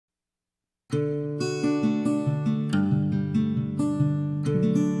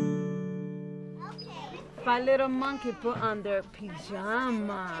5 little monkey put on their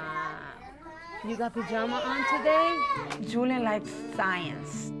pajama. You got pajama on today? Julian likes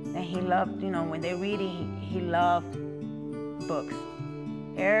science, and he loved, when they're reading, he loved books.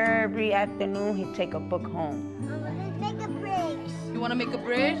 Every afternoon, he'd take a book home. Let's make a bridge. You want to make a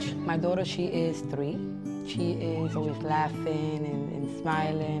bridge? My daughter, she is 3. She is always laughing and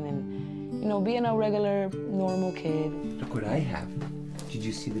smiling and, being a regular, normal kid. Look what I have. Did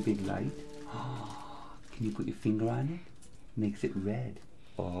you see the big light? Can you put your finger on it? Makes it red.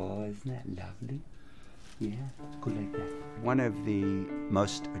 Oh, isn't that lovely? Yeah, go like that. One of the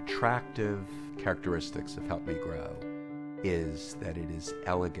most attractive characteristics of Help Me Grow is that it is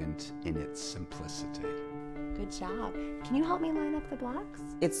elegant in its simplicity. Good job. Can you help me line up the blocks?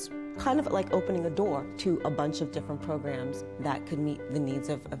 It's kind of like opening a door to a bunch of different programs that could meet the needs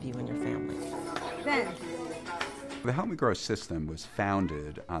of you and your family. Then. The Help Me Grow system was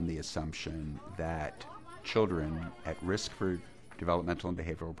founded on the assumption that children at risk for developmental and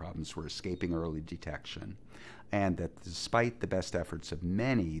behavioral problems were escaping early detection, and that despite the best efforts of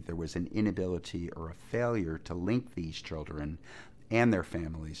many, there was an inability or a failure to link these children and their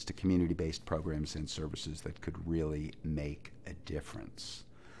families to community-based programs and services that could really make a difference.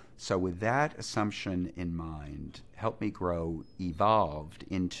 So with that assumption in mind, Help Me Grow evolved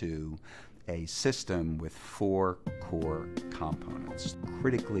into a system with 4 core components,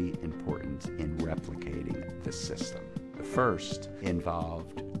 critically important in replicating the system. The first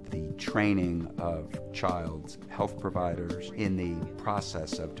involved the training of child's health providers in the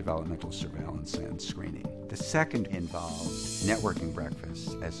process of developmental surveillance and screening. The second involved networking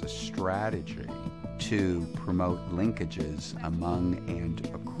breakfasts as a strategy to promote linkages among and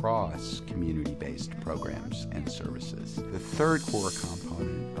across community-based programs and services. The third core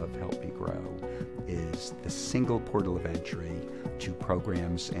component of Help Me Grow is the single portal of entry to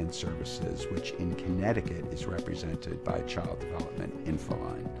programs and services, which in Connecticut is represented by Child Development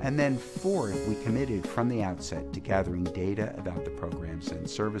Infoline. And then fourth, we committed from the outset to gathering data about the programs and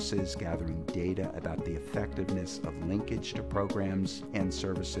services, gathering data about the effectiveness of linkage to programs and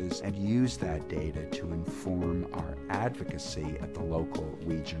services, and use that data to inform our advocacy at the local,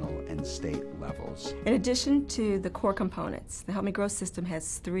 regional, and state levels. In addition to the core components, the Help Me Grow system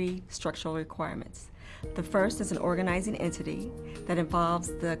has 3 structural requirements. The first is an organizing entity that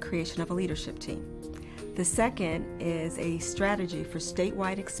involves the creation of a leadership team. The second is a strategy for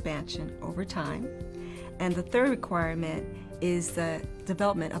statewide expansion over time. And the third requirement is the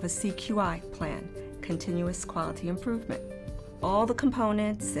development of a CQI plan, continuous quality improvement. All the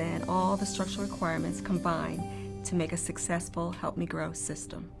components and all the structural requirements combine to make a successful Help Me Grow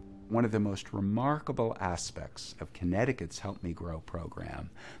system. One of the most remarkable aspects of Connecticut's Help Me Grow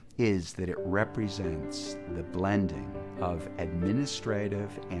program is that it represents the blending of administrative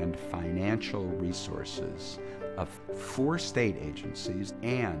and financial resources of 4 state agencies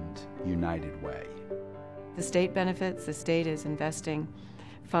and United Way. The state benefits, the state is investing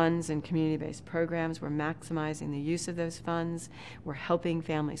funds in community-based programs. We're maximizing the use of those funds. We're helping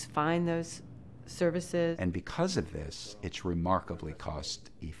families find those services. And because of this, it's remarkably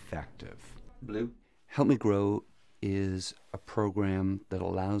cost-effective. Blue. Help Me Grow is a program that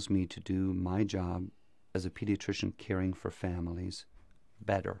allows me to do my job as a pediatrician caring for families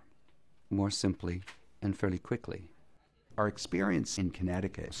better, more simply, and fairly quickly. Our experience in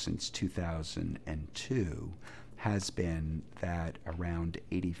Connecticut since 2002 has been that around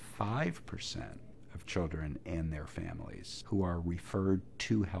 85% of children and their families who are referred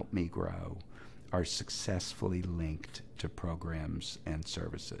to Help Me Grow are successfully linked to programs and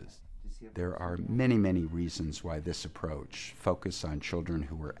services. There are many, many reasons why this approach focuses on children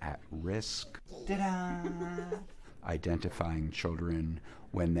who are at risk, identifying children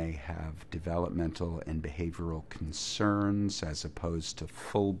when they have developmental and behavioral concerns as opposed to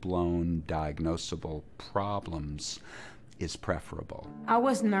full-blown diagnosable problems is preferable. I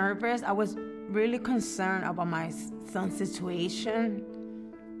was nervous. I was really concerned about my son's situation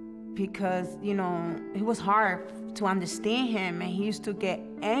because, it was hard to understand him, and he used to get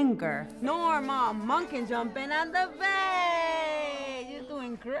anger. Norma, monkey jumping on the bed. You're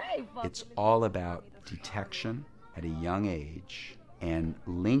doing great. It's all about detection at a young age and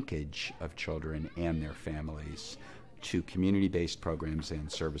linkage of children and their families to community-based programs and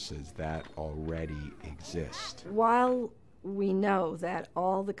services that already exist. While we know that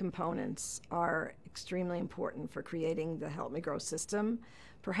all the components are extremely important for creating the Help Me Grow system,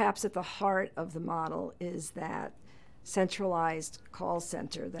 perhaps at the heart of the model is that centralized call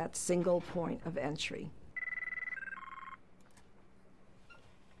center, that single point of entry.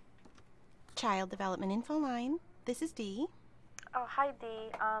 Child Development Info Line, this is Dee. Oh, hi, Dee.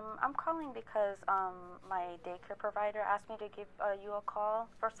 I'm calling because my daycare provider asked me to give you a call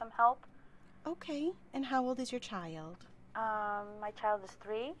for some help. Okay. And how old is your child? My child is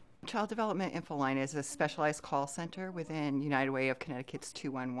 3. Child Development Info Line is a specialized call center within United Way of Connecticut's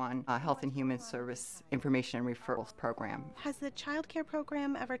 211 Health and Human Service Information and Referrals Program. Has the child care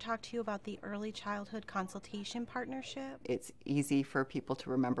program ever talked to you about the Early Childhood Consultation Partnership? It's easy for people to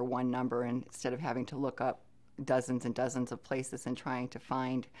remember one number instead of having to look up dozens and dozens of places and trying to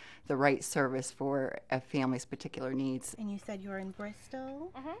find the right service for a family's particular needs. And you said you're in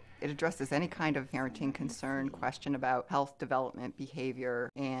Bristol? Mm-hmm. It addresses any kind of parenting concern, question about health, development,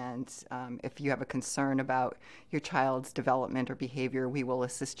 behavior, and if you have a concern about your child's development or behavior, we will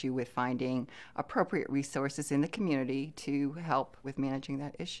assist you with finding appropriate resources in the community to help with managing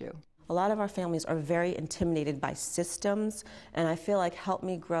that issue. A lot of our families are very intimidated by systems, and I feel like Help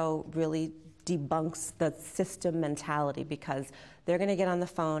Me Grow really debunks the system mentality, because they're going to get on the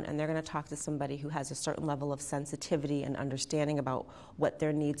phone and they're going to talk to somebody who has a certain level of sensitivity and understanding about what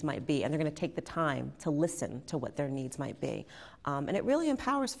their needs might be, and they're going to take the time to listen to what their needs might be. And it really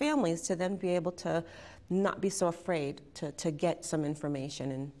empowers families to then be able to not be so afraid to get some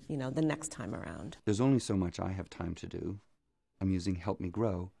information and, the next time around. There's only so much I have time to do. I'm using Help Me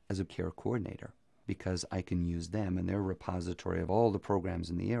Grow as a care coordinator because I can use them and their repository of all the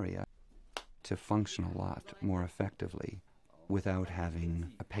programs in the area to function a lot more effectively without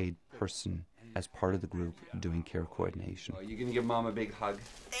having a paid person as part of the group doing care coordination. You gonna give Mom a big hug?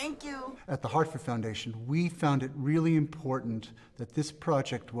 Thank you. At the Hartford Foundation, we found it really important that this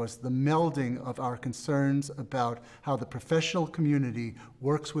project was the melding of our concerns about how the professional community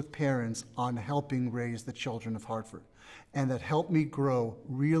works with parents on helping raise the children of Hartford. And that Help Me Grow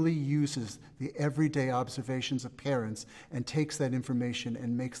really uses the everyday observations of parents and takes that information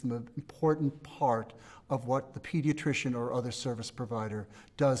and makes them an important part of what the pediatrician or other service provider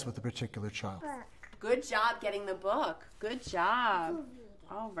does with a particular child. Good job getting the book. Good job.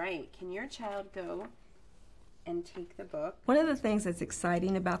 All right. Can your child go and take the book? One of the things that's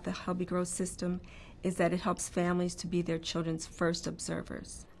exciting about the Help Me Grow system is that it helps families to be their children's first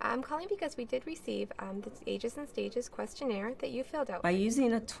observers. I'm calling because we did receive the Ages and Stages questionnaire that you filled out. By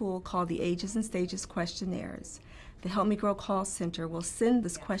using a tool called the Ages and Stages questionnaires, the Help Me Grow call center will send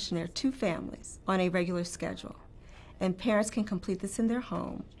this questionnaire to families on a regular schedule, and parents can complete this in their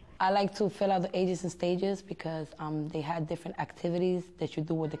home. I like to fill out the ages and stages because they had different activities that you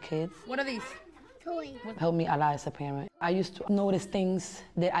do with the kids. What are these? Toy. Helped me a lot as a parent. I used to notice things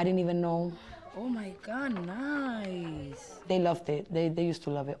that I didn't even know. Oh my God, nice. They loved it. They used to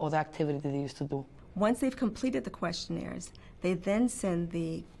love it, all the activities they used to do. Once they've completed the questionnaires, they then send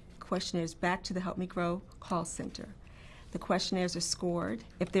the questionnaires back to the Help Me Grow call center. The questionnaires are scored.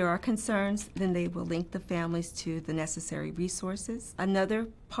 If there are concerns, then they will link the families to the necessary resources. Another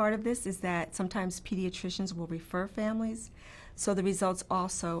part of this is that sometimes pediatricians will refer families, so the results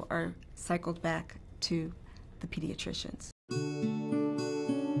also are cycled back to the pediatricians.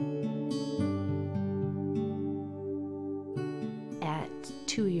 At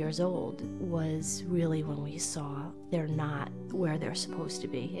 2 years old was really when we saw they're not where they're supposed to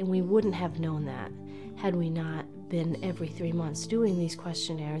be. And we wouldn't have known that had we not been every 3 months doing these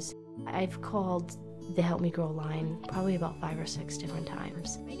questionnaires. I've called the Help Me Grow line probably about 5 or 6 different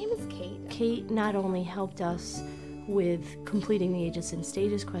times. My name is Kate. Kate not only helped us with completing the Ages and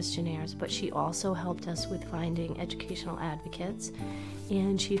Stages questionnaires, but she also helped us with finding educational advocates,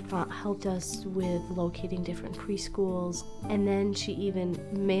 and she helped us with locating different preschools, and then she even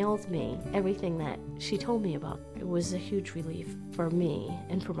mailed me everything that she told me about. It was a huge relief for me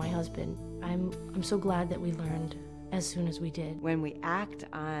and for my husband. I'm so glad that we learned as soon as we did. When we act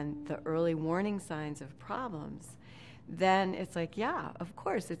on the early warning signs of problems, then it's like, yeah, of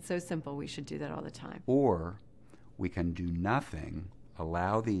course, it's so simple. We should do that all the time. Or we can do nothing,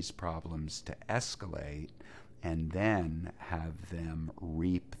 allow these problems to escalate, and then have them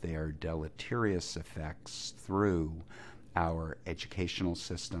reap their deleterious effects through our educational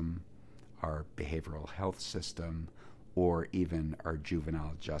system, our behavioral health system, or even our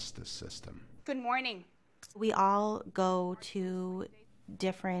juvenile justice system. Good morning. We all go to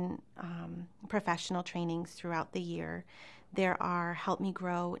different professional trainings throughout the year. There are Help Me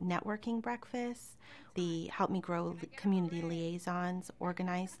Grow networking breakfasts. The Help Me Grow community liaisons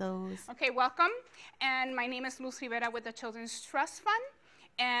organize those. Okay, welcome. And my name is Luz Rivera with the Children's Trust Fund.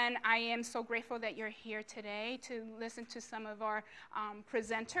 And I am so grateful that you're here today to listen to some of our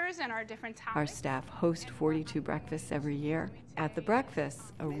presenters and our different topics. Our staff host 42 breakfasts every year. At the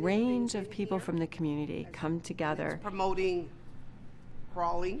breakfasts, a range of people from the community come together promoting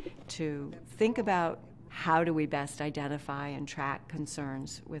crawling to think about how do we best identify and track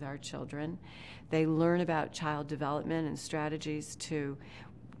concerns with our children. They learn about child development and strategies to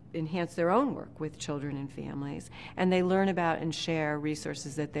enhance their own work with children and families, and they learn about and share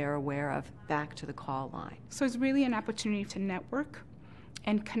resources that they're aware of back to the call line. So it's really an opportunity to network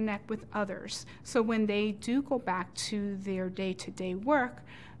and connect with others. So when they do go back to their day-to-day work,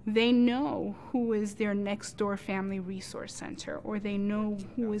 they know who is their next door family resource center, or they know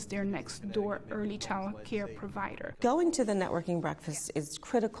who is their next door early child care provider. Going to the networking breakfast is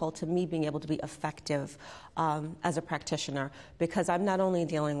critical to me being able to be effective as a practitioner, because I'm not only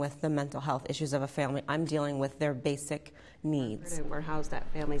dealing with the mental health issues of a family, I'm dealing with their basic needs. We're housed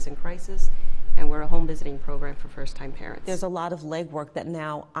at Families in Crisis, and we're a home visiting program for first-time parents. There's a lot of legwork that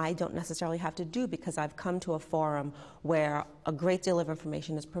now I don't necessarily have to do because I've come to a forum where a great deal of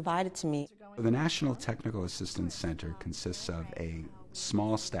information is provided to me. The National Technical Assistance Center consists of a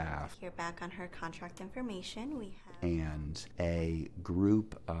small staff. Here back on her contract information, we have and a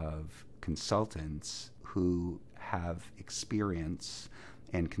group of consultants who have experience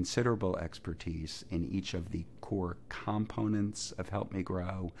and considerable expertise in each of the core components of Help Me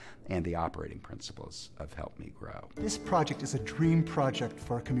Grow and the operating principles of Help Me Grow. This project is a dream project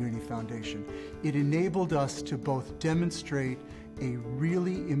for our community foundation. It enabled us to both demonstrate a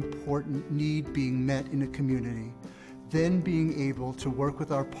really important need being met in a community, then being able to work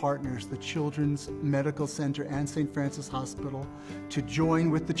with our partners, the Children's Medical Center and St. Francis Hospital, to join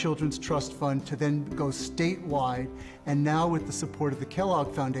with the Children's Trust Fund to then go statewide, and now with the support of the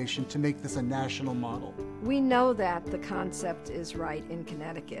Kellogg Foundation to make this a national model. We know that the concept is right in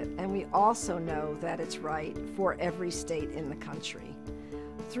Connecticut, and we also know that it's right for every state in the country.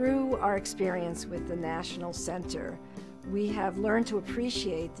 Through our experience with the National Center, we have learned to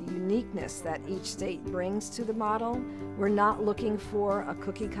appreciate the uniqueness that each state brings to the model. We're not looking for a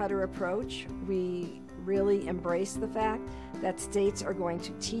cookie-cutter approach. We really embrace the fact that states are going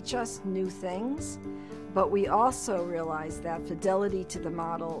to teach us new things, but we also realize that fidelity to the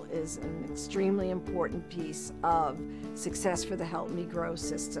model is an extremely important piece of success for the Help Me Grow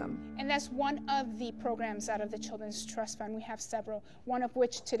system. And that's one of the programs out of the Children's Trust Fund. We have several, one of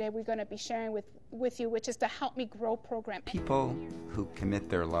which today we're going to be sharing with you, which is the Help Me Grow program. People who commit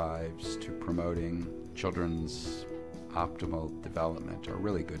their lives to promoting children's optimal development are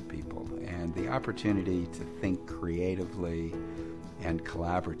really good people, and the opportunity to think creatively and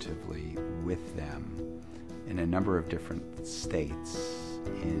collaboratively with them in a number of different states,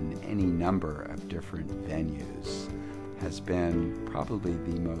 in any number of different venues, has been probably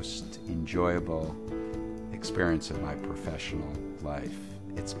the most enjoyable experience of my professional life.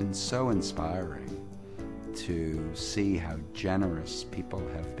 It's been so inspiring to see how generous people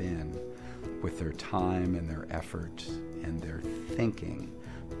have been with their time and their effort and their thinking.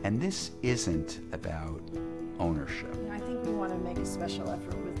 And this isn't about ownership. I think we want to make a special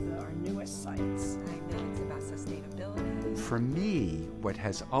effort with our newest sites. I know, it's about sustainability. For me, what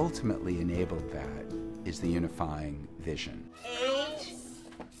has ultimately enabled that is the unifying vision. H-I-J.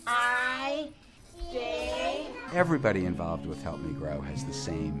 Everybody involved with Help Me Grow has the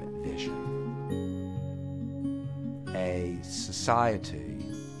same vision. A society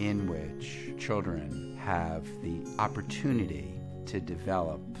in which children have the opportunity to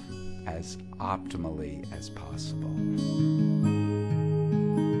develop as optimally as possible.